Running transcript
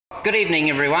good evening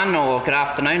everyone, or good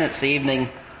afternoon. It's the evening.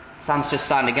 The sun's just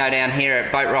starting to go down here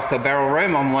at Boatrocker Barrel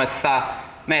Room. I'm with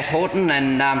Matt Horton,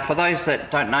 and for those that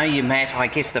don't know you, Matt, I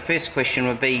guess the first question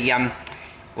would be, I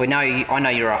know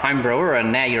you're a home brewer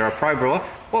and now you're a pro brewer.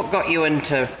 What got you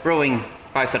into brewing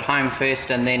both at home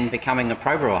first and then becoming a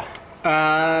pro brewer?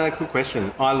 Good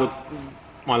question. My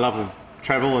love of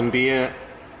travel and beer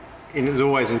has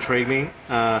always intrigued me.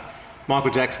 Michael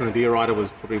Jackson, the beer writer,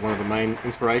 was probably one of the main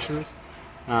inspirations.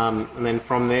 And then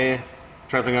from there,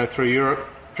 travelling through Europe,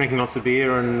 drinking lots of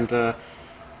beer and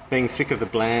being sick of the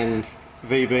bland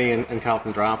VB and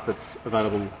Carlton draft that's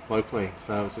available locally.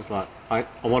 So I was just like, I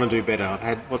want to do better. I've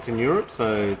had what's in Europe,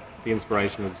 so the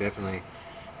inspiration was definitely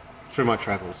through my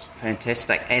travels.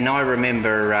 Fantastic. And I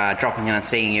remember dropping in and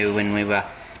seeing you when we were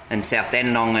in South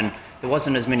Dandenong, and there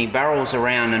wasn't as many barrels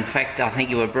around. In fact, I think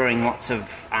you were brewing lots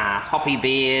of hoppy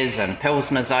beers and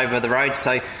pilsners over the road.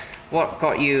 So what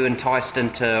got you enticed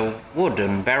into wood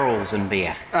and barrels and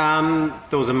beer?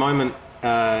 There was a moment,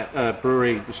 a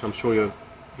brewery, which I'm sure your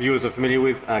viewers are familiar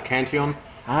with, Cantillon.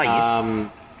 Yes.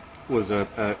 Was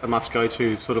a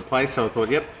must-go-to sort of place. So I thought,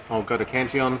 yep, I'll go to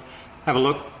Cantillon, have a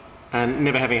look. And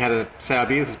never having had a sour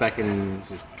beer, this is back in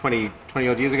 20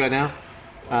 odd years ago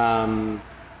now,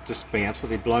 just being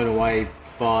absolutely blown away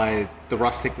by the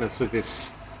rusticness of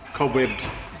this cobwebbed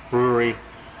brewery,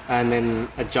 and then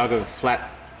a jug of flat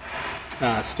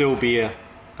still beer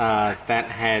that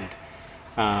had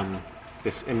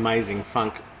this amazing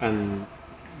funk and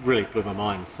really blew my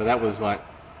mind. So that was like,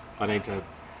 I need to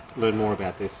learn more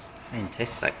about this.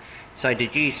 Fantastic. So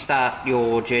did you start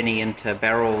your journey into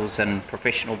barrels and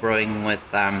professional brewing with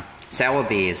sour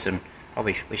beers? And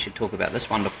probably we should talk about this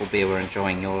wonderful beer we're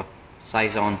enjoying, your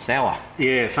Saison Sour.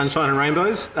 Yeah, Sunshine and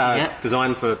Rainbows,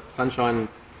 designed for sunshine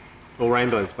or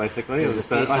rainbows, basically. I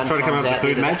tried to come up with a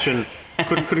food match and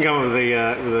couldn't come up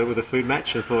with a food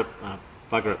match, and thought,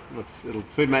 bugger it, it'll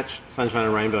food match Sunshine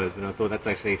and Rainbows, and I thought that's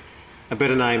actually a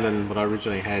better name than what I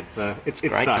originally had, so it's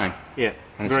great stuck. Name. Yeah,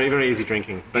 very, very easy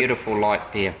drinking. Beautiful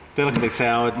light beer. Delicately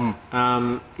soured.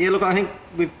 Yeah, look, I think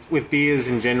with beers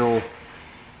in general,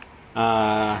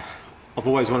 I've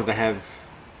always wanted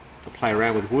to play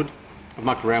around with wood. I've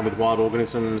mucked around with wild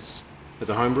organisms as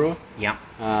a home brewer. Yeah.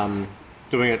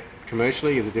 Doing it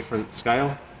commercially is a different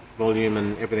scale. Volume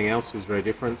and everything else is very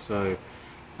different, so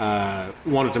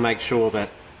wanted to make sure that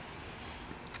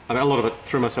I mean, a lot of it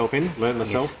threw myself in, learnt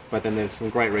myself, but then there's some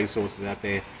great resources out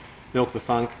there. Milk the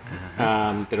Funk,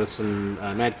 there are some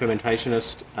mad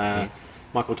fermentationist,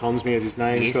 Michael Tonsmere is his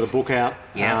name, he's got a book out,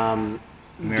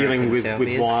 dealing with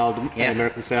wild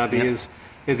American sour beers.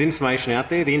 There's information out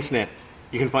there, the internet,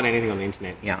 you can find anything on the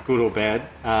internet, good or bad.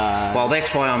 Well,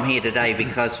 that's why I'm here today,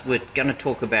 because we're going to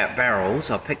talk about barrels.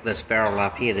 I picked this barrel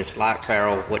up here, this Lark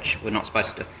barrel, which we're not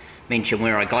supposed to mention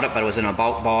where I got it, but it was in a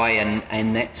bulk buy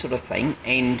and that sort of thing.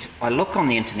 And I look on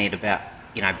the internet about,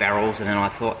 barrels, and then I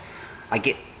thought, I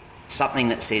get something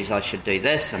that says I should do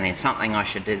this, and then something I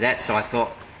should do that. So I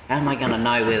thought, how am I going to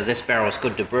know whether this barrel is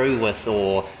good to brew with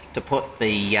or to put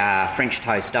the French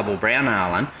Toast Double Brown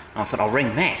Ale in? And I thought, I'll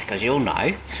ring Matt, because you'll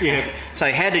know.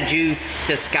 So how did you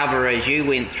discover, as you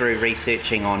went through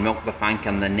researching on Milk the Funk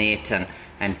and the net,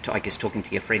 and I guess talking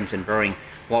to your friends in brewing,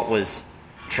 what was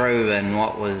true and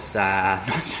what was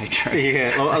not so true?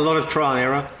 Yeah, a lot of trial and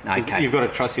error. Okay. You've got to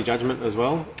trust your judgment as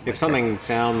well. If something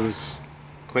sounds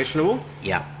questionable,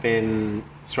 then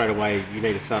straight away you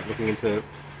need to start looking into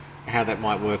how that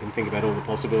might work and think about all the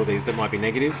possibilities that might be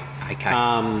negative. Okay.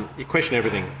 You question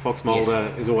everything. Fox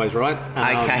Mulder is always right.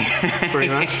 Okay. Pretty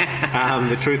much.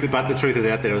 The truth is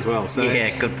out there as well. So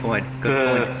good point.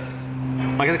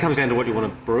 I guess it comes down to what you want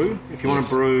to brew. If you want to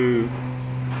brew,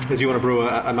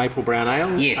 a maple brown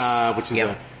ale, which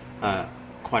is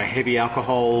quite a heavy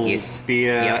alcohol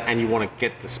beer, and you want to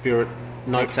get the spirit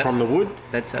note from the wood,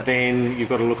 then you've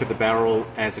got to look at the barrel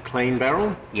as a clean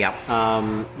barrel.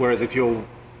 Whereas if you're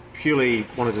purely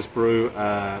want to just brew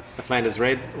a Flanders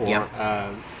Red or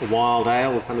a wild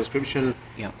ale of some description,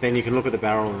 then you can look at the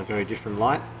barrel in a very different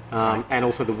light. And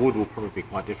also the wood will probably be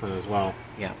quite different as well.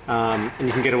 And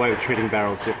you can get away with treating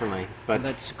barrels differently. But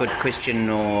that's a good question,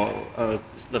 or a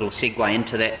little segue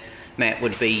into that, Matt,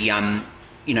 would be,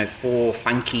 for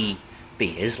funky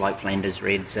beers like Flanders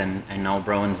Reds and Old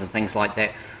Bruins and things like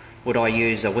that, would I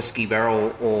use a whiskey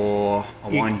barrel or a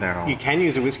wine barrel? You can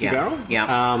use a whiskey barrel,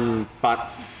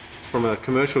 but from a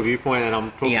commercial viewpoint, and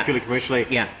I'm talking purely commercially,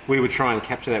 we would try and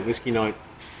capture that whiskey note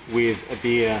with a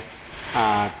beer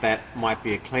that might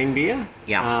be a clean beer.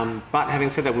 But having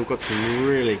said that, we've got some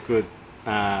really good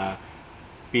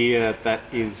beer that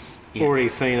is already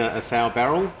seen a sour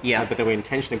barrel, but then we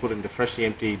intentionally put it into freshly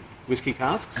emptied whiskey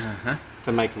casks.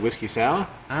 to make a whiskey sour.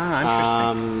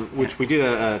 Interesting. Which we did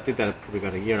that probably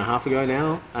about a year and a half ago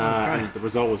now, and the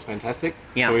result was fantastic.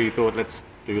 Yeah. So we thought, let's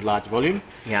do large volume.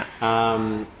 Yeah.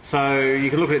 So you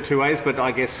can look at it two ways, but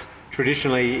I guess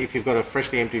traditionally, if you've got a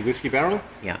freshly emptied whiskey barrel,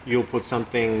 you'll put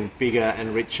something bigger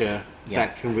and richer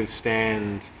that can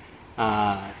withstand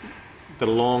the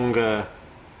longer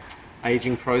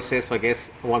aging process, I guess.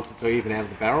 Once it's even out of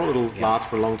the barrel, it'll last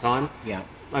for a long time. Yeah.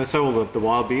 And so all the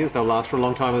wild beers, they'll last for a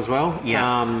long time as well.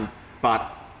 Yeah.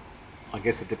 But I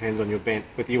guess it depends on your bent.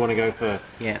 Whether you want to go for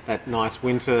that nice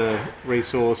winter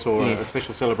resource or a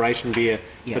special celebration beer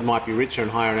that might be richer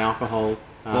and higher in alcohol.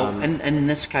 Well, in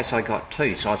this case, I got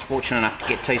two, so I was fortunate enough to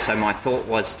get two. So my thought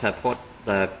was to put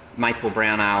the maple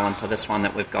brown ale into this one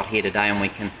that we've got here today, and we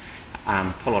can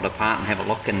pull it apart and have a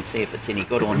look and see if it's any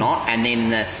good or not. And then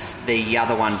the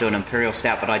other one, do an imperial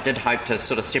stout. But I did hope to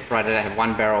sort of separate it. I have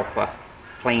one barrel for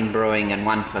clean brewing and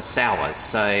one for sours.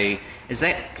 So is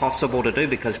that possible to do?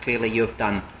 Because clearly you've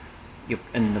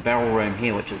in the barrel room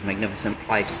here, which is a magnificent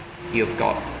place, you've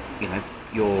got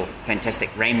your fantastic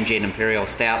Ramjet imperial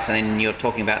stouts, and then you're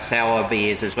talking about sour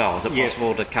beers as well. Is it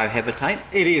possible to cohabitate?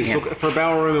 It is. Look, for a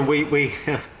barrel room, and we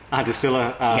our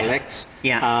distiller Lex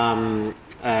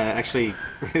actually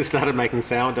started making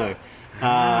sourdough,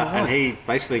 and he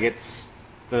basically gets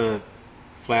the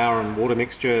flour and water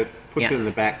mixture, puts it in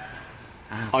the back,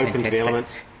 opens the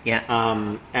elements,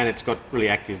 and it's got really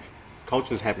active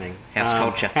cultures happening. House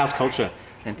culture.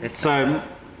 Fantastic. So,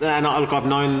 and I've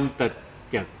known that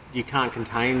you can't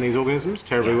contain these organisms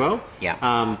terribly well.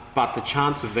 Yeah. But the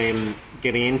chance of them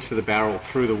getting into the barrel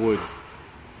through the wood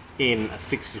in a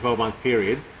 6 to 12 month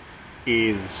period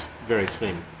is very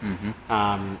slim.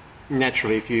 Mm-hmm.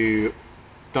 Naturally, if you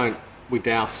don't, we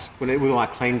douse with our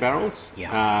clean barrels. We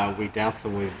douse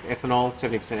them with ethanol,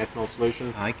 70% ethanol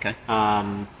solution. Okay.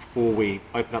 Before we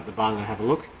open up the bung and have a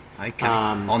look. Okay.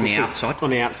 On the outside. On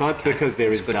the outside, because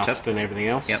there is dust and everything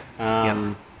else. Yep.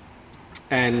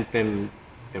 And then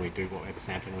we do whatever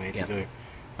sampling we need to do.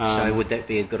 So would that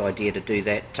be a good idea to do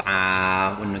that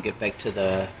when we get back to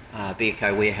the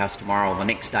BeerCo warehouse tomorrow or the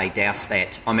next day, douse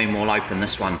that? I mean, we'll open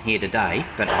this one here today,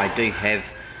 but I do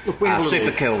have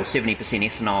Superkill 70%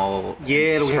 ethanol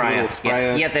sprayer.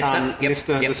 Sprayer. Yeah, that's it.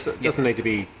 Yep. Just doesn't need to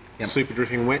be super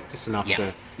dripping wet, just enough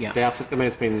to douse it. I mean,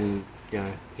 it's been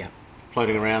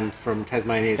floating around from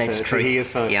Tasmania to here,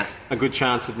 so a good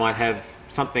chance it might have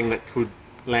something that could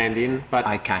land in. But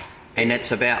okay. And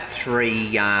it's about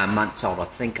 3 months old. I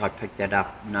think I picked that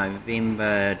up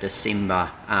November, December,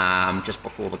 just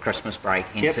before the Christmas break.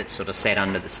 Hence it sort of sat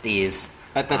under the stairs.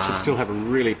 That should still have a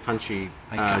really punchy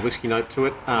whiskey note to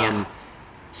it.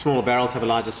 Smaller barrels have a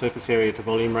larger surface area to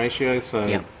volume ratio,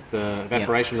 so the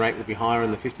evaporation rate will be higher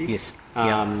in the 50s. Yes.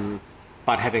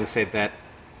 But having said that,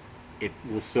 it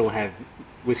will still have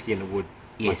whiskey in the wood.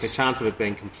 Yes. Like the chance of it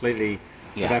being completely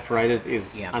evaporated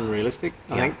is unrealistic,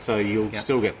 I think, so you'll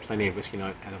still get plenty of whiskey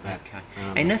note out of that. Okay.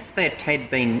 And if that had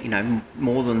been,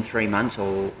 more than 3 months,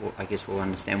 or I guess we'll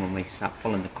understand when we start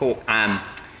pulling the cork,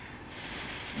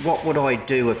 what would I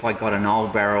do if I got an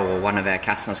old barrel, or one of our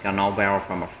customers got an old barrel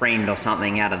from a friend or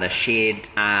something out of the shed?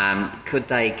 Could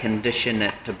they condition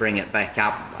it to bring it back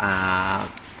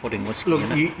up, putting whiskey in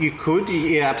it? Look, you could,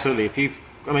 absolutely.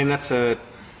 That's a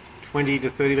 20 to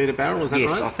 30 litre barrel, is that right?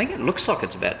 Yes, I think it looks like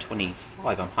it's about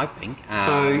 25, I'm hoping.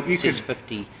 So it says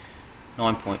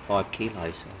 59.5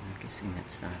 kilos, so I'm guessing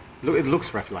that's... Look, it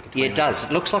looks roughly like a 20 it does.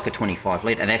 It looks like a 25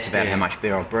 litre, and that's about how much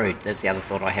beer I've brewed. That's the other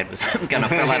thought I had, was I'm going to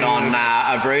fill it on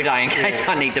a brew day in case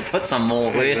I need to put some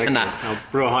more wort in it. I'll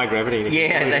brew a high gravity.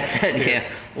 That's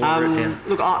it,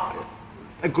 Look,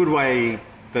 a good way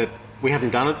that we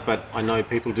haven't done it, but I know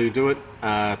people do it,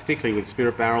 particularly with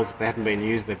spirit barrels. If they haven't been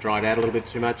used, they've dried out a little bit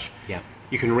too much. Yeah.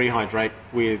 You can rehydrate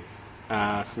with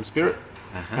some spirit,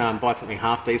 buy something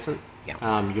half decent.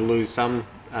 Yeah. You'll lose some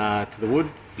to the wood.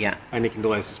 Yeah. And you can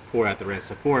always just pour out the rest.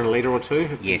 So pour in a litre or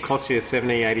two. It costs you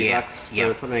 70, 80 bucks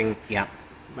for something. Yeah.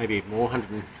 Maybe more,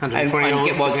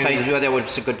 $120. That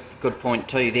was a good point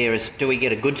too. There is, do we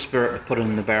get a good spirit to put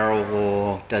in the barrel,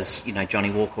 or does Johnny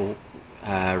Walker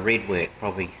red work?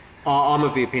 Probably. I'm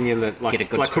of the opinion that like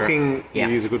cooking, you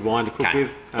use a good wine to cook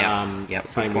with.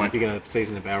 Same way if you're going to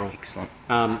season a barrel. Excellent.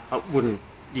 I wouldn't.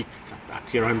 Up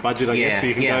to your own budget, I guess.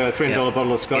 You can go a $300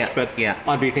 bottle of scotch, but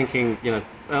I'd be thinking,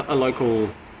 a local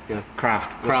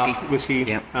craft whiskey.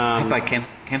 How about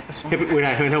Campus one? We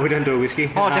don't do a whiskey.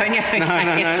 Oh, don't you?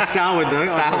 No. Starwood though.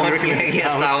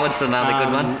 Starwood's another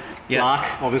good one.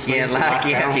 Lark, obviously. Yeah, Lark.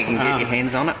 If you can get your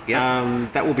hands on it. Yeah.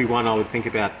 That will be one I would think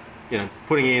about.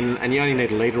 Putting in, and you only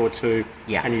need a litre or two,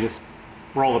 and you just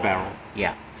roll the barrel.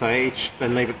 Yeah. So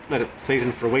let it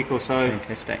season for a week or so.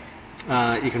 Fantastic.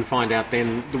 you can find out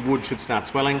then the wood should start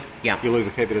swelling. Yeah. You lose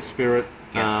a fair bit of spirit.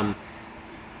 Yeah.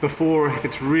 Before, if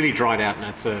it's really dried out and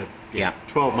it's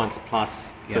 12 months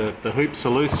plus, the hoops are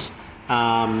loose.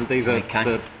 These are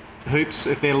the hoops.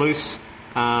 If they're loose,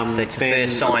 that's the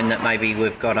first sign that maybe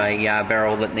we've got a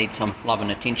barrel that needs some love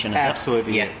and attention. Is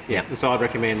absolutely. It? Yeah. So I'd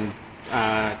recommend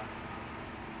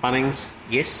Bunnings.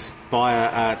 Yes.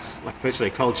 Buy it's like virtually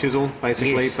a cold chisel,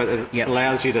 basically, but it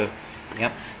allows you to.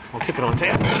 Yep. I'll tip it on its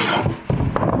out.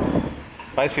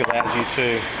 Basically allows you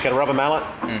to get a rubber mallet,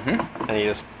 and you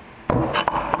just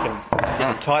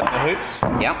can tighten the hoops.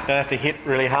 Yep. Don't have to hit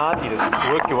really hard. You just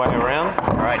work your way around.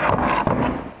 Right.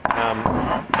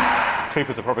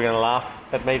 Coopers are probably going to laugh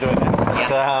at me doing that.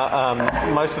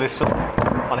 So most of this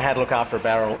on how to look after a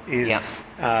barrel is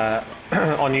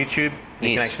on YouTube.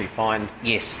 You can actually find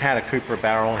how to cooper a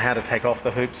barrel, how to take off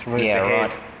the hoops, remove the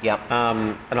head. Yep.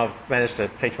 And I've managed to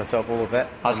teach myself all of that.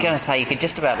 I was going to say, you could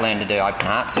just about learn to do open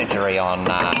heart surgery on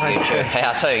YouTube.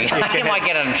 How to. You might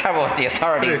get in trouble with the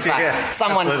authorities, but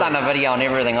someone's done a video on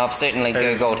everything. I've certainly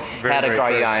Googled how to grow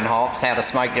your own hops, how to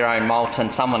smoke your own malt,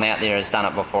 and someone out there has done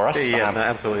it before us. Yeah,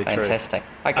 absolutely fantastic.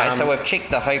 True. Okay, so we've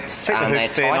checked the hoops. Check the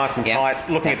hoops there, nice and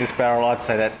tight. Looking at this barrel, I'd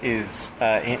say that is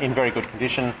in very good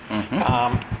condition.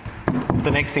 The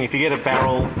next thing, if you get a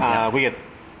barrel, we get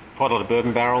quite a lot of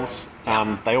bourbon barrels.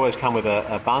 They always come with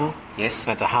a bung. Yes.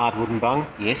 That's a hard wooden bung.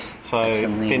 Yes. So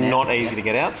they're not easy to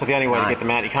get out. So the only way to get them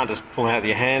out, you can't just pull them out with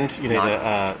your hand. You need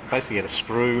to basically get a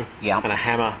screw and a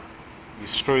hammer. You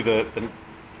screw the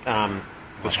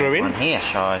screw in. One here.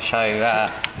 I'll show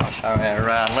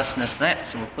our listeners that.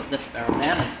 So we'll put this barrel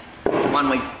down. It's one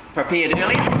we prepared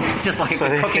earlier, just like a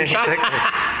good cooking show.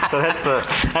 Exactly. So that's the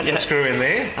screw in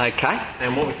there. Okay.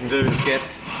 And what we can do is get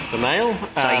the nail.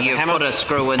 So you've put a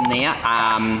screw in there.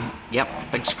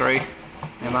 Big screw.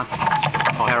 Hammer.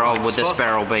 How old would this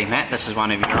barrel be, Matt? This is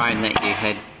one of your own that you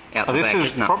had out the back,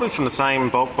 This is probably from the same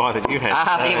bulk buy that you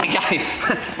had. There we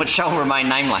go. Which shall remain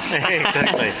nameless.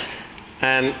 Exactly.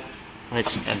 And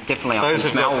it's definitely I can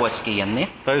smell whiskey in there.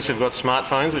 Those who've got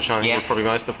smartphones, which I think is probably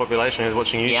most of the population who's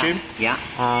watching YouTube.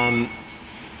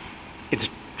 It's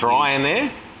dry in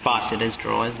there, but yes, it is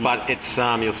dry, isn't it? But it's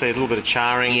you'll see a little bit of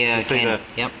charring. Yeah, you'll see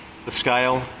the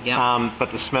scale.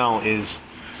 But the smell is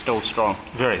still strong.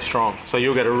 Very strong. So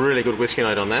you'll get a really good whiskey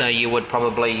note on that. So you would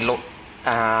probably look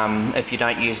if you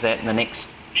don't use that in the next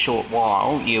short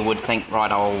while, you would think,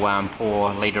 right, I'll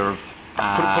pour a litre of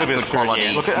put a bit of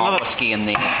quality whiskey in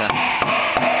there.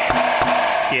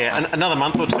 Another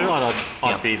month or two,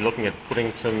 I'd be looking at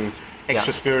putting some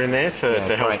extra spirit in there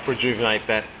to help rejuvenate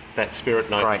that spirit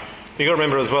note. Right. You've got to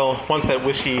remember as well, once that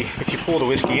whiskey, if you pour the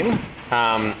whiskey in,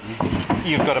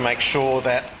 you've got to make sure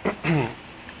that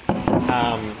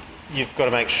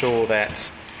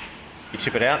you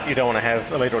tip it out. You don't want to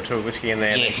have a litre or two of whiskey in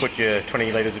there and then put your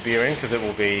 20 litres of beer in, because it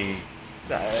will be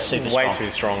way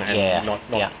too strong and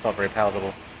not very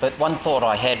palatable. But one thought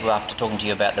I had after talking to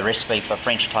you about the recipe for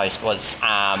French toast was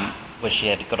you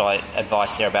had good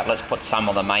advice there about let's put some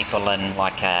of the maple in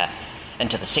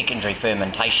into the secondary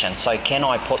fermentation. So can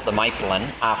I put the maple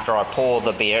in after I pour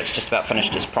the beer, it's just about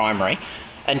finished its primary,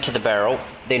 into the barrel,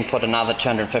 then put another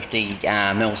 250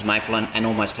 mils maple in and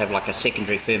almost have like a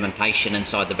secondary fermentation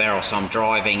inside the barrel, so I'm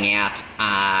driving out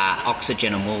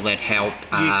oxygen, and will that help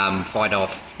fight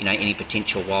off any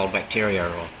potential wild bacteria?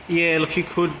 Or look, you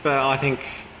could, but I think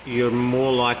you're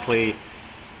more likely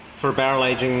for a barrel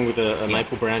aging with a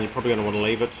maple brown, you're probably going to want to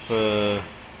leave it for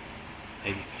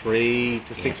maybe 3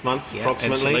 to 6 months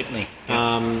approximately.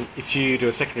 Absolutely. If you do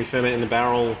a secondary ferment in the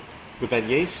barrel with that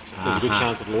yeast, there's a good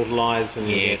chance it'll autolyse and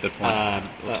you get good point.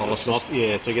 so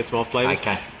you get some off flavours.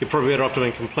 Okay. You're probably better off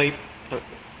doing complete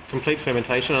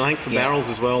fermentation. And I think for barrels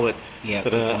as well that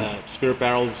are spirit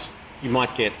barrels, you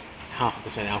might get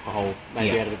 0.5% alcohol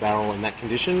maybe out of the barrel in that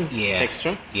condition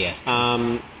extra.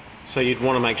 So you'd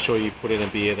want to make sure you put in a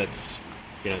beer that's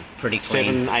pretty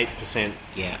clean. 7-8%.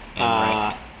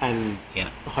 And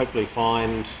hopefully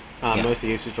find most of the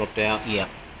yeast has dropped out.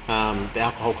 The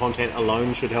alcohol content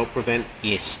alone should help prevent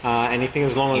anything,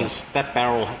 as long as that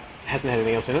barrel hasn't had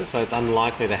anything else in it, so it's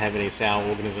unlikely to have any sour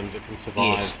organisms that can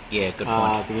survive good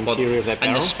point. The interior of that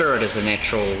barrel. And the spirit is a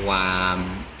natural,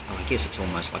 I guess it's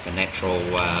almost like a natural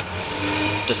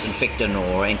disinfectant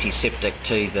or antiseptic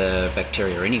to the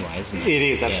bacteria anyway, isn't it? It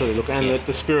is, absolutely. Look, and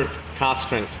the spirit, cask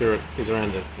strength spirit, is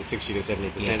around the 60 to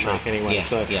 70% mark anyway,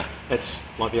 so that's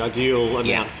like the ideal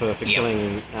amount for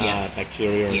killing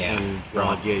bacteria and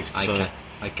wild yeast.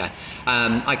 Okay,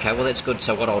 well that's good.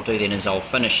 So what I'll do then is I'll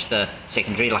finish the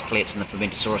secondary. Luckily it's in the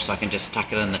fermentosaurus, so I can just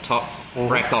tuck it in the top,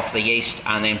 rack off the yeast,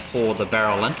 and then pour the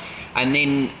barrel in. And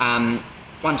then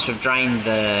once we've drained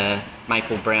the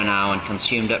maple brown ale and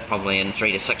consumed it, probably in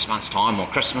 3 to 6 months' time, or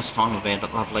Christmas time, will be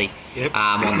lovely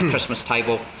on the Christmas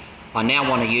table. I now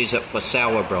want to use it for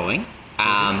sour brewing.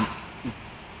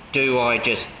 Do I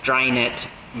just drain it,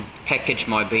 package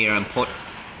my beer, and put,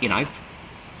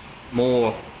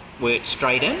 more wort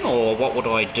straight in, or what would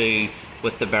I do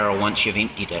with the barrel once you've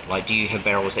emptied it? Like, do you have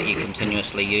barrels that you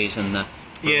continuously use in the?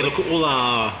 Yeah, look, all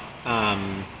our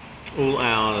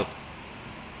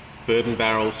bourbon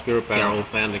barrels, spirit barrels,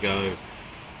 they undergo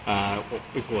what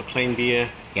we call a clean beer.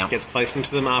 Gets placed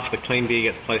into them. After the clean beer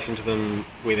gets placed into them,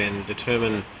 we then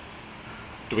determine,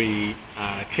 do we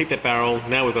keep that barrel?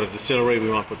 Now we've got a distillery,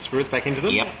 we might put spirits back into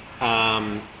them.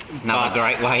 Another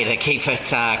great way to keep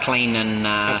it clean and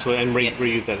absolutely, and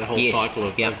reuse that whole cycle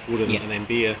of wood and then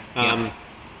beer.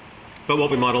 But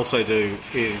what we might also do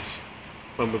is,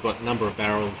 when we've got a number of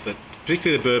barrels, that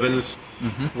particularly the bourbons,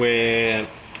 where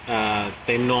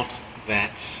they're not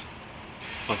that,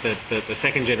 like the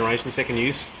second generation, second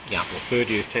use, or third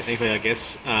use technically, I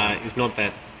guess, is not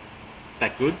that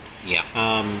good.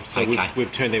 So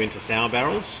we've turned them into sour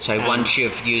barrels. So once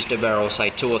you've used a barrel,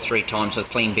 say 2 or 3 times with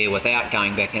clean beer without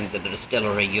going back into the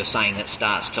distillery, you're saying it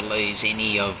starts to lose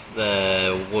any of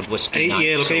the wood whiskey notes?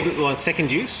 Yeah, look, even like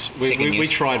second use, we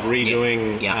tried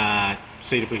redoing,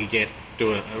 see if we could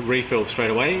do a refill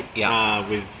straight away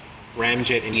with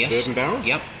ramjet into bourbon barrels.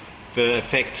 The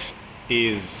effect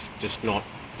is just not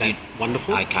that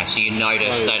wonderful. Okay, so you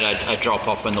noticed that a drop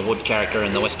off in the wood character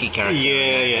and the whiskey character.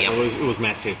 It was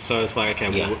massive. So it's like,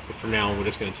 okay, from now on we're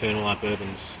just going to turn all our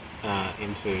bourbons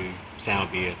into sour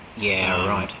beer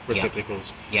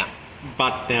receptacles.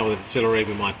 But now with the distillery,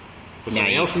 we might put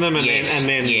something else in them, and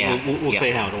then we'll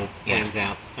see how it all pans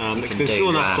out. Because there's still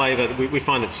enough flavour. We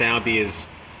find that sour beers,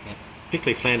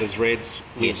 particularly Flanders Reds,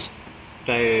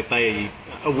 they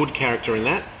a wood character in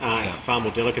that. It's a far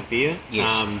more delicate beer,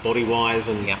 body wise,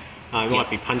 and it might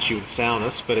be punchy with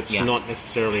sourness, but it's not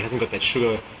necessarily, hasn't got that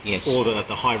sugar or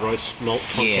the high roast malt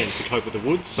content to cope with the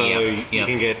wood. So you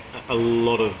can get a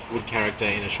lot of wood character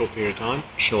in a short period of time.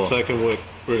 So it can work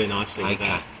really nicely with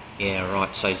that. Yeah,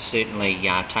 right. So certainly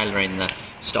tailoring the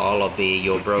style of beer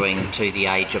you're brewing to the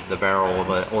age of the barrel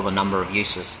or the number of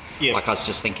uses. Like I was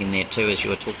just thinking there too, as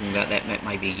you were talking about that,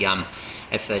 maybe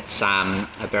if it's a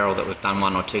barrel that we've done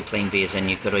 1 or 2 clean beers in,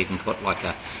 you could even put like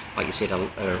you said, a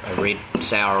red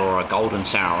sour or a golden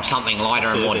sour or something lighter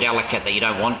and more delicate that you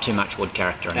don't want too much wood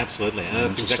character in. Absolutely, and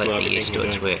that's exactly what I've been thinking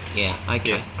of doing.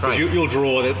 Great. You'll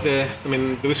draw the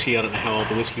whiskey, I don't know how old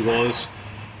the whiskey was,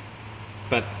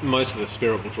 but most of the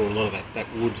spirit will draw a lot of that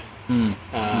wood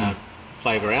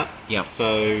flavour out.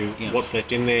 So what's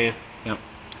left in there,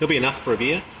 there'll be enough for a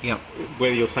beer.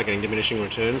 Whether you'll start getting diminishing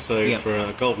returns, so for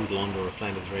a golden blonde or a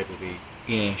Flanders Red will be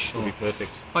will be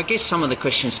perfect. I guess some of the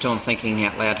questions too, I'm thinking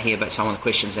out loud here, but some of the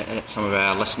questions that some of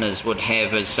our listeners would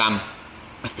have is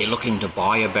if they're looking to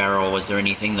buy a barrel, is there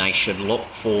anything they should look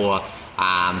for?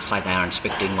 Say they are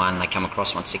inspecting one, they come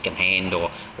across one second hand,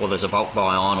 or there's a bulk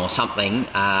buy on or something.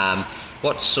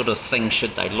 What sort of things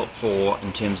should they look for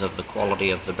in terms of the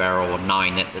quality of the barrel, or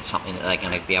knowing that it's something that they're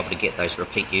going to be able to get those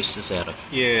repeat uses out of?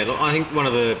 Yeah, look, I think one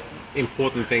of the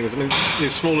important things,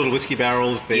 there's small little whiskey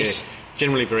barrels, they're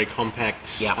generally very compact,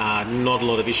 not a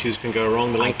lot of issues can go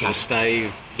wrong. The length of the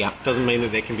stave doesn't mean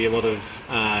that there can be a lot of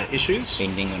issues.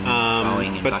 Bending and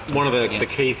bowing and but buckling. One of the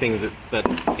key things that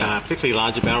particularly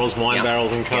larger barrels, wine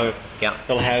barrels and co,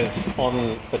 they'll have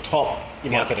on the top,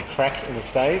 you might get a crack in the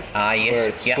stave where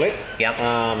it's split,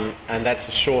 and that's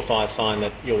a surefire sign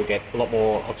that you'll get a lot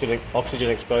more oxygen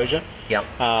exposure.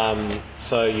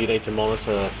 So you need to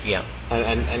monitor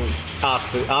and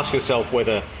ask yourself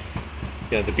whether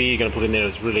the beer you're going to put in there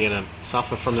is really going to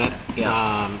suffer from that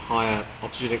higher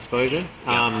oxygen exposure.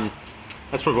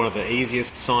 That's probably one of the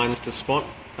easiest signs to spot.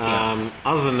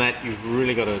 Other than that, you've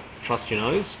really got to trust your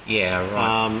nose.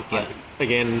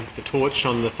 Again, the torch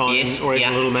on the phone, or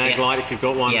even a little mag light if you've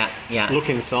got one. Look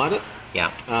inside it.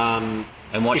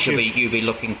 And what should you be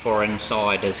looking for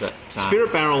inside? Is it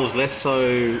spirit barrels less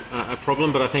so a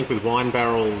problem, but I think with wine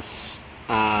barrels,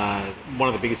 one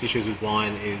of the biggest issues with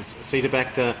wine is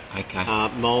Acetobacter,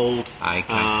 mould,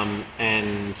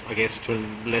 and I guess to a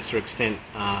lesser extent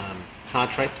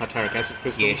tartrate, tartaric acid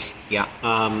crystals.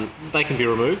 They can be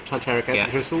removed, tartaric acid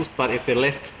crystals, but if they're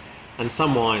left, and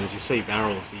some wines, you see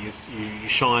barrels, you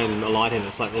shine a light in,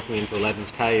 it's like looking into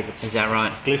Aladdin's cave. Is that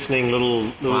right? Glistening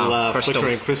little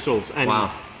flickering crystals. And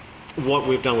what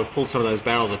we've done, we've pulled some of those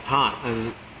barrels apart,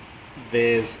 and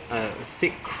there's a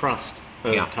thick crust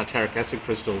of tartaric acid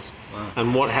crystals.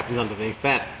 And what happens underneath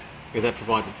that is that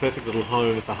provides a perfect little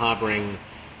home for harbouring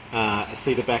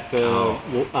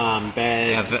Acetobacter,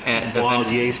 bad, wild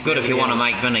yeast. Good if you want to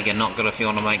make vinegar, not good if you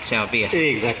want to make sour beer.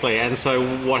 Exactly. And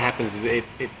so what happens is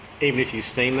even if you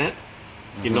steam that,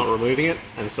 you're not removing it,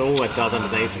 and so all that does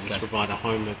underneath is just provide a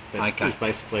home that is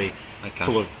basically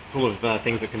full of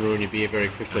things that can ruin your beer very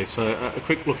quickly. So a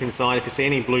quick look inside. If you see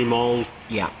any blue mold,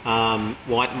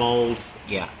 white mold,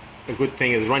 a good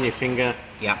thing is run your finger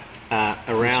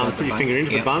around, put your finger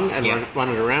into the bung and run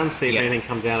it around, see if anything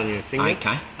comes out on your finger.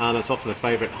 That's often a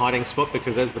favourite hiding spot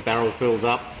because as the barrel fills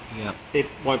up, it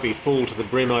won't be full to the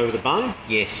brim over the bung.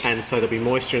 Yes. And so there'll be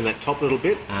moisture in that top little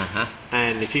bit.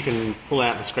 And if you can pull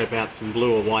out and scrape out some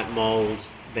blue or white mould,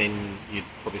 then you'd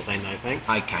probably say no thanks.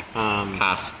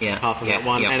 Pass. Pass on that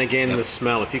one. And again, the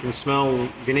smell. If you can smell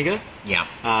vinegar,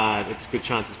 it's a good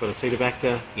chance it's got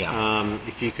Acetobacter.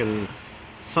 If you can...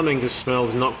 Something just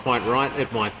smells not quite right.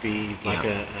 It might be like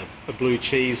a blue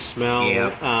cheese smell.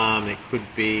 It could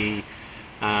be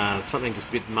something just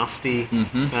a bit musty.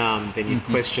 Then you'd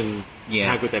question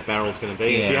how good that barrel's going to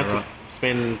be. If you have to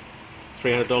spend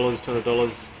 $300,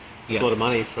 $200, it's a lot of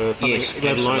money for something,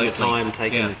 let alone the time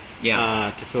taken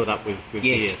to fill it up with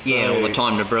beer. So, all the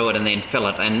time to brew it and then fill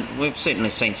it. And we've certainly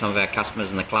seen some of our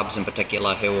customers in the clubs in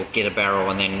particular who will get a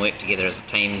barrel and then work together as a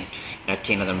team.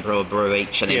 10 of them brew a brew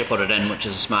each and then put it in, which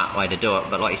is a smart way to do it.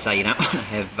 But like you say, you don't want to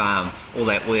have all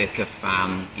that work if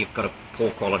you've got a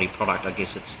poor quality product. I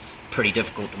guess it's pretty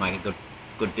difficult to make a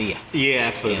good beer.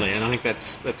 Yeah, absolutely. And I think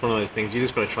that's one of those things. You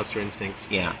just got to trust your instincts.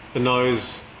 The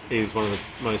nose is one of the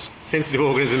most sensitive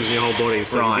organisms in your whole body,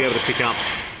 so you'll be able to pick up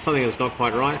something that's not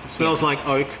quite right. If it smells like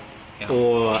oak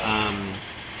or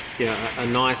a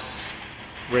nice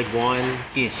red wine,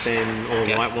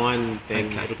 or white wine,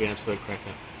 then it'll be an absolute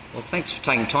cracker. Well, thanks for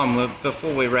taking time.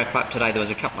 Before we wrap up today, there was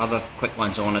a couple other quick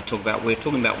ones I want to talk about. We're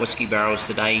talking about whiskey barrels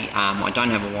today. I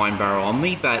don't have a wine barrel on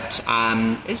me, but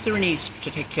is there any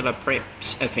particular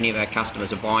preps, if any of our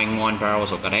customers are buying wine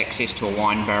barrels or got access to a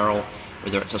wine barrel,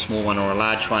 whether it's a small one or a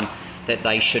large one, that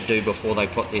they should do before they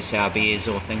put their sour beers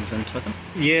or things into them?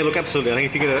 Yeah, look, absolutely. I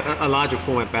think if you get a larger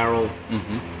format barrel,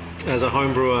 as a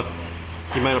home brewer,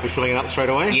 you may not be filling it up straight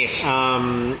away. Yes.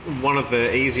 One of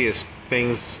the easiest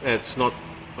things, it's not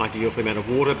ideal for the amount of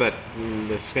water, but in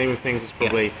the scheme of things it's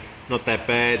probably not that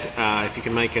bad. If you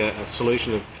can make a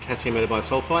solution of potassium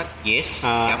metabisulfite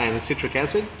and citric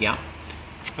acid.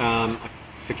 I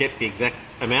forget the exact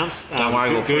amounts. Don't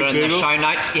worry, we'll put it in the show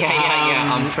notes.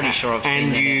 I'm pretty sure I've seen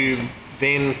that. And you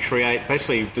then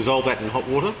basically dissolve that in hot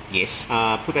water. Yes.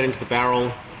 Put that into the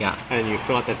barrel. And you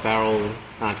fill up that barrel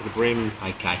to the brim.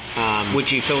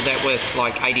 Would you fill that with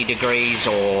like 80 degrees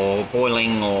or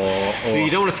boiling or you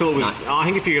don't want to fill it with... I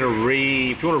think if you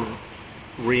want to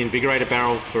reinvigorate a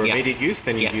barrel for immediate use,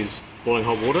 then you use boiling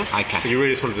hot water. But you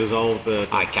really just want to dissolve the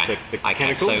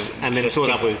chemicals and then fill it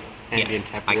up with ambient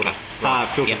tap water.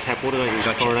 Filtered tap water, don't use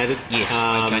chlorinated.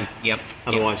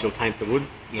 Otherwise you'll taint the wood.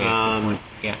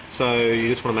 So you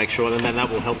just want to make sure, and then that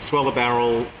will help swell the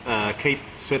barrel, keep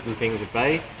certain things at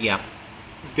bay.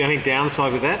 The only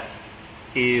downside with that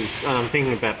is, I'm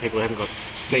thinking about people who haven't got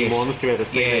steam wands to be able to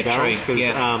steam their barrels, because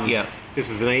this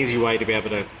is an easy way to be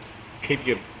able to keep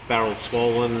your barrel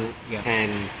swollen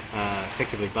and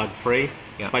effectively bug free.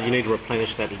 But you need to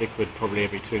replenish that liquid probably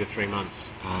every 2 to 3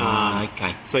 months.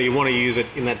 So you want to use it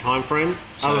in that time frame.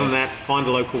 Other than that, find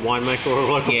a local winemaker or a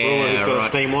local brewer who's got a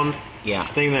steam wand.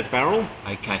 Steam that barrel.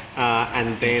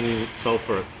 And then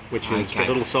sulphur it, which is get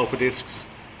little sulphur discs.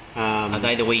 Are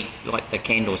they the wee, like the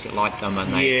candles that light them?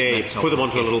 And they put them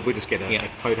onto a little. We just get a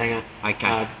coat hanger.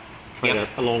 Create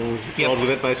a long rod with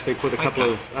it. Basically, put a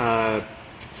couple of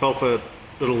sulphur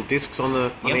little discs on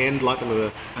the end, light them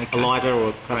with a lighter or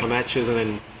a couple of matches, and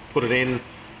then put it in,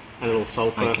 and it'll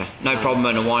sulphur. No problem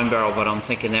in a wine barrel, but I'm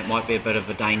thinking that might be a bit of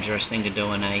a dangerous thing to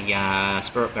do in a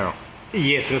spirit barrel.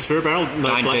 Yes, in a spirit barrel,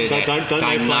 no flames.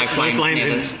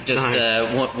 Just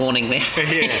warning there.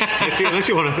 Unless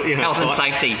you want to, health and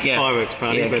safety. Fireworks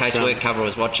party. In case work cover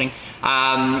was watching.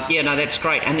 That's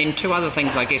great. And then two other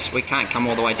things. I guess we can't come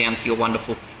all the way down to your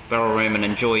wonderful barrel room and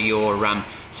enjoy your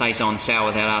saison sour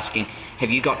without asking, have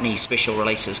you got any special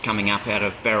releases coming up out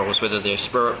of barrels, whether they're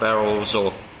spirit barrels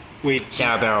or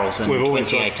sour barrels in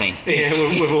 2018?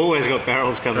 We've always got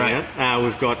barrels coming out.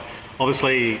 We've got,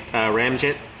 obviously,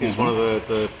 Ramjet is one of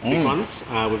the big ones.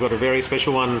 We've got a very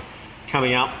special one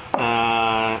coming up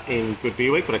in Good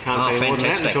Beer Week, but I can't say more than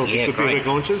that until Good Beer Week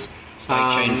launches. Stay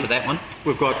tuned for that one.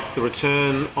 We've got the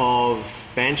return of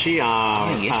Banshee,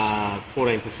 our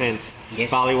 14%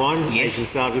 barley wine, Asian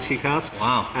style whiskey casks.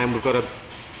 And we've got a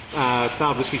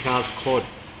style whiskey cask quad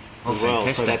as well.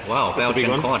 Fantastic. So that's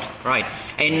Belgian quad. Great.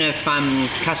 And if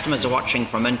customers are watching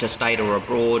from interstate or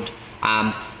abroad,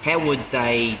 how would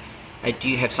they? Do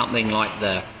you have something like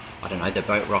the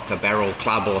Boatrocker Barrel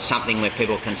Club or something where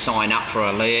people can sign up for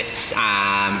alerts?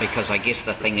 Because I guess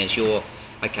the thing is, you've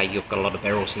got a lot of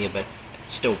barrels here, but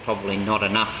still probably not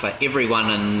enough for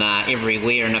everyone and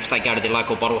everywhere. And if they go to their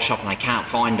local bottle shop and they can't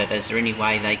find it, is there any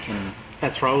way they can?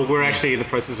 That's right. Well, we're actually in the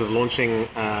process of launching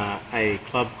a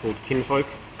club called Kinfolk.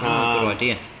 Good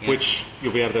idea. Yeah. Which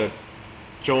you'll be able to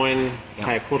join,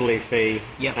 pay a quarterly fee,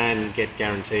 and get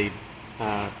guaranteed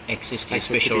access to your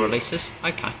special releases.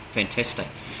 Okay, fantastic.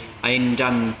 And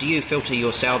do you filter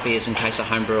your sour beers in case a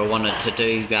homebrewer wanted to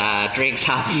do dregs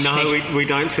harvest? No, we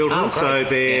don't filter them. So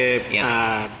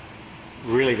they're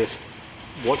really just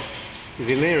what is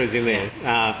in there is in there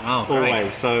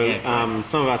always. So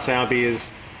some of our sour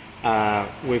beers,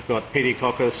 we've got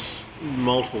Pediococcus,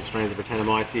 multiple strains of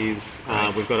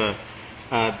Brettanomyces. We've got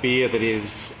a beer that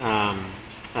is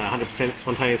 100%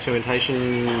 spontaneous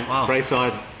fermentation,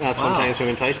 Braeside spontaneous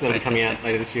fermentation. That'll be coming out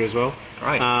later this year as well.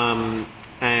 Great.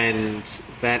 And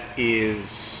that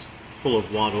is full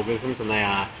of wild organisms, and they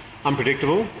are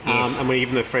unpredictable. Yes. And when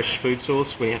even the fresh food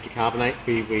source, when you have to carbonate,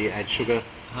 we add sugar.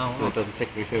 When it does a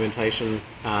secondary fermentation,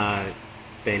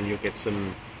 then you'll get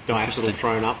some diacetyl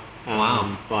thrown up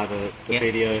by the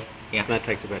pedio. Yeah. And that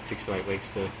takes about 6 to 8 weeks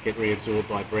to get reabsorbed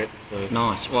by Brett. So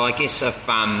nice. Well, I guess if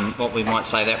what we might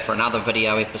say that for another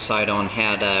video episode on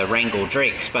how to wrangle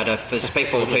dregs. But if there's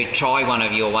people who try one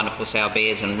of your wonderful sour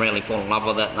beers and really fall in love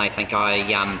with it, and they think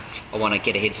I want to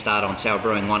get a head start on sour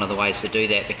brewing, one of the ways to do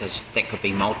that, because that could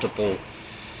be multiple,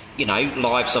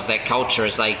 lives of that culture,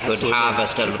 as they could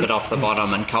harvest a little bit off the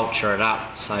bottom and culture it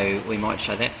up. So we might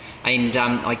show that. And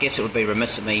I guess it would be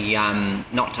remiss of me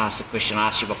not to ask the question I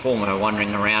asked you before when I was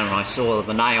wandering around and I saw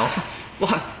the nail.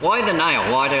 Why the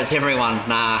nail? Why does everyone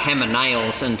hammer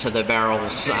nails into the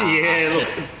barrels?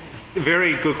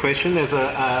 Very good question. There's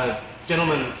a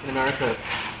gentleman in America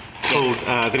called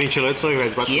Vinny Chiluzzo, who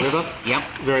has Boatrocker River. Yep.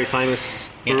 Very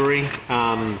famous brewery.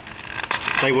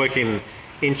 They work in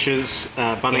Inches,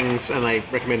 Bunnings, and they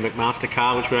recommend McMaster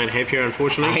Car, which we don't have here,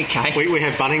 unfortunately. Okay. We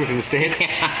have Bunnings instead.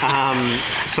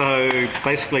 So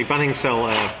basically, Bunnings sell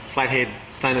a flathead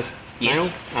stainless nail,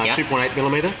 2.8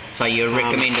 millimeter. So you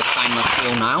recommend a stainless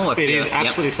steel nail? It is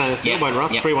absolutely stainless steel, bone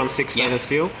rust, 316 stainless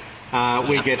steel.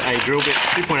 We get a drill bit,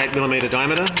 2.8 millimeter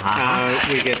diameter.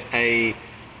 We get a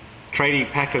tradie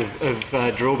pack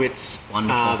of drill bits that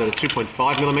are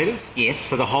 2.5 millimeters. Yes.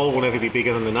 So the hole will never be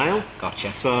bigger than the nail.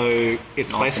 Gotcha. So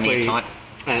it's nice basically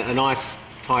a nice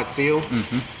tight seal.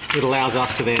 Mm-hmm. It allows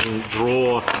us to then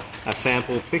draw a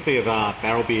sample, particularly of our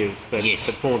barrel beers that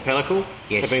form pellicle.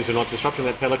 Yes. That means we're not disrupting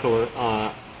that pellicle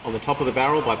on the top of the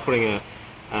barrel by putting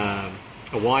a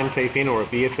wine thief in or a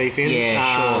beer thief in.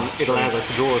 It allows us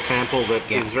to draw a sample that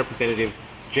is representative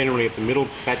generally of the middle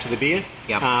batch of the beer.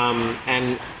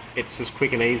 And it's just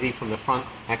quick and easy from the front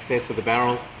access of the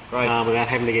barrel without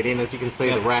having to get in. As you can see,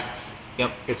 the racks,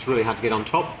 it's really hard to get on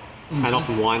top. And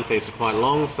often wine thieves are quite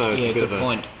long, so it's a bit of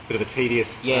a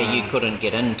tedious... you couldn't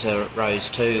get into rows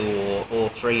 2 or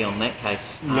 3 on that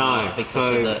case. No. Because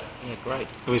of the... great.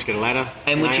 We just get a ladder.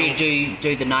 And would you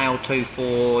do the nail too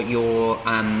for your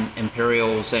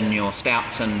imperials and your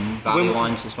stouts and barley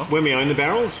wines as well? When we own the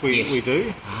barrels, we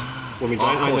do. When we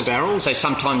don't own the barrels... So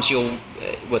sometimes you'll,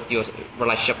 with your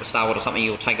relationship with Starwood or something,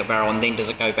 you'll take a barrel and then does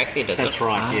it go back there, does it? That's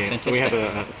right, Fantastic. So we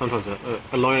have sometimes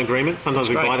a loan agreement. Sometimes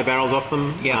we buy the barrels off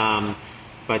them.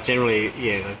 But generally,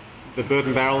 the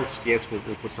bourbon barrels, yes, we'll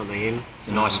put something in. It's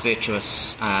a nice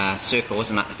virtuous circle,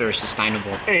 isn't it? Very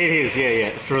sustainable. It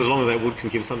is, For as long as that wood can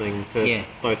give something to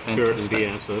both spirit and beer,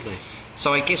 absolutely.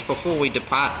 So I guess before we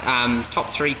depart,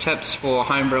 top 3 tips for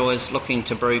homebrewers looking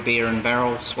to brew beer in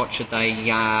barrels. What should they,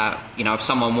 if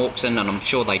someone walks in, and I'm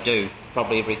sure they do,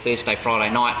 probably every Thursday,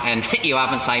 Friday night, and hit you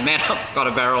up and say, "Man, I've got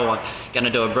a barrel, I'm going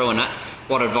to do a brew in it."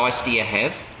 What advice do you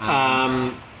have?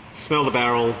 Smell the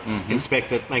barrel,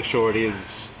 inspect it, make sure it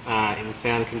is in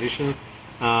sound condition.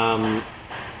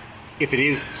 If it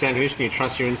is sound condition, you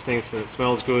trust your instincts and it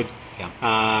smells good,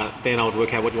 then I would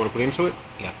work out what you want to put into it.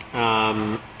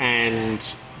 And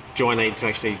do I need to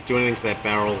actually do anything to that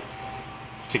barrel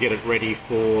to get it ready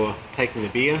for taking the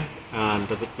beer?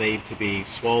 Does it need to be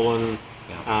swollen?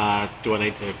 Do I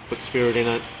need to put spirit in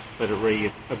it, let it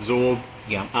reabsorb?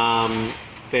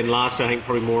 Then lastly, I think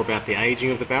probably more about the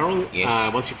aging of the barrel.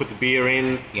 Once you put the beer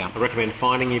in, I recommend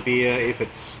finding your beer if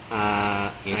it's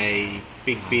a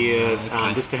big beer,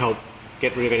 just to help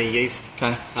get rid of any yeast.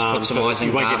 Okay, put some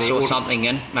isinglass or something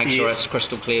in. Make sure it's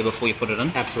crystal clear before you put it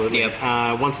in. Absolutely.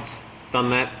 Once it's done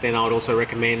that, then I would also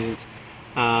recommend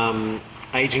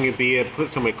aging your beer, put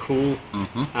it somewhere cool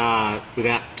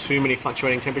without too many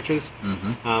fluctuating temperatures.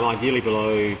 Ideally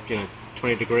below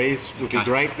 20 degrees would be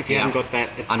great. If you haven't got that,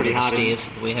 it's under pretty hard. Under the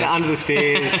stairs, the warehouse. Under the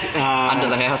stairs. Under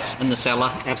the house, in the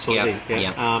cellar. Absolutely,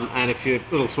 and if you're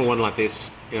a little small one like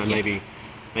this, maybe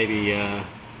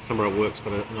somewhere at work's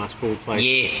got a nice cool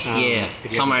place.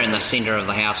 Yes, somewhere in the centre of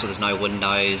the house where there's no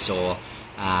windows, or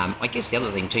I guess the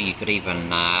other thing too, you could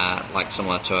even, like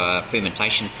similar to a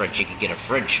fermentation fridge, you could get a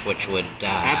fridge which would...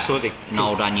 absolutely. An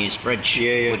old unused fridge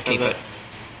would keep it...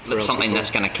 something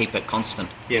that's going to keep it constant.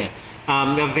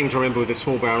 The other thing to remember with a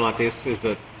small barrel like this is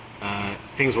that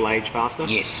things will age faster.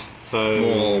 Yes. So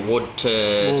more wood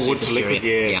to liquid.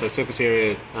 Area. So surface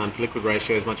area to liquid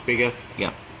ratio is much bigger.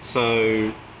 Yeah.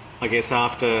 So I guess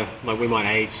after, we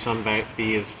might age some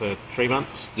beers for 3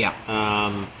 months.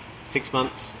 Yeah. 6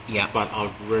 months. Yeah. But I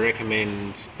would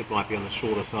recommend it might be on the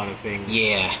shorter side of things.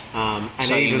 Yeah. And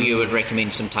so even, you would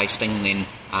recommend some tasting then.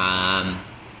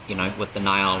 With the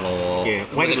nail or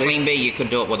with a clean beer, you could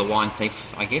do it with a wine thief,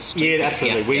 I guess. Yeah,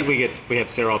 absolutely. We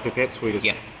have sterile pipettes. We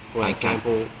just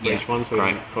sample each one, so we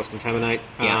don't cross-contaminate.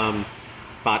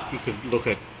 But you could look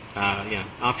at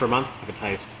after a month, have a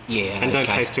taste. Yeah, and don't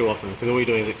taste too often, because all you're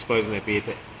doing is exposing that beer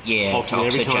to oxygen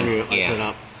every time you open it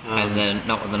up. And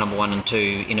the number 1 and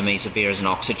 2 enemies of beer is an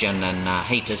oxygen and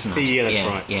heat, isn't it? Yeah, that's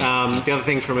right. The other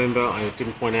thing to remember, I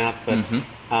didn't point out, but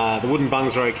the wooden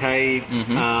bungs are okay,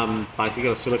 but if you've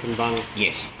got a silicon bung...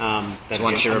 Yes. So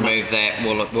once you remove that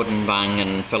wooden bung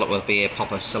and fill it with beer,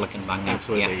 pop a silicon bung in.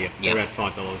 Absolutely, They're around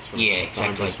 $5 from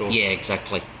exactly. Yeah,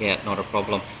 exactly. Yeah, not a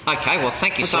problem. Okay, well,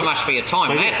 thank you so much for your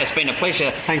time, Matt. It's been a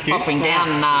pleasure popping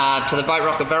down to the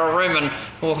Boatrocker Barrel Room, and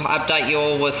we'll update you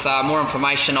all with more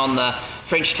information on the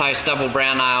French Toast Double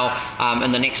Brown Ale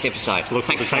in the next episode. Look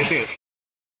forward to tasting it.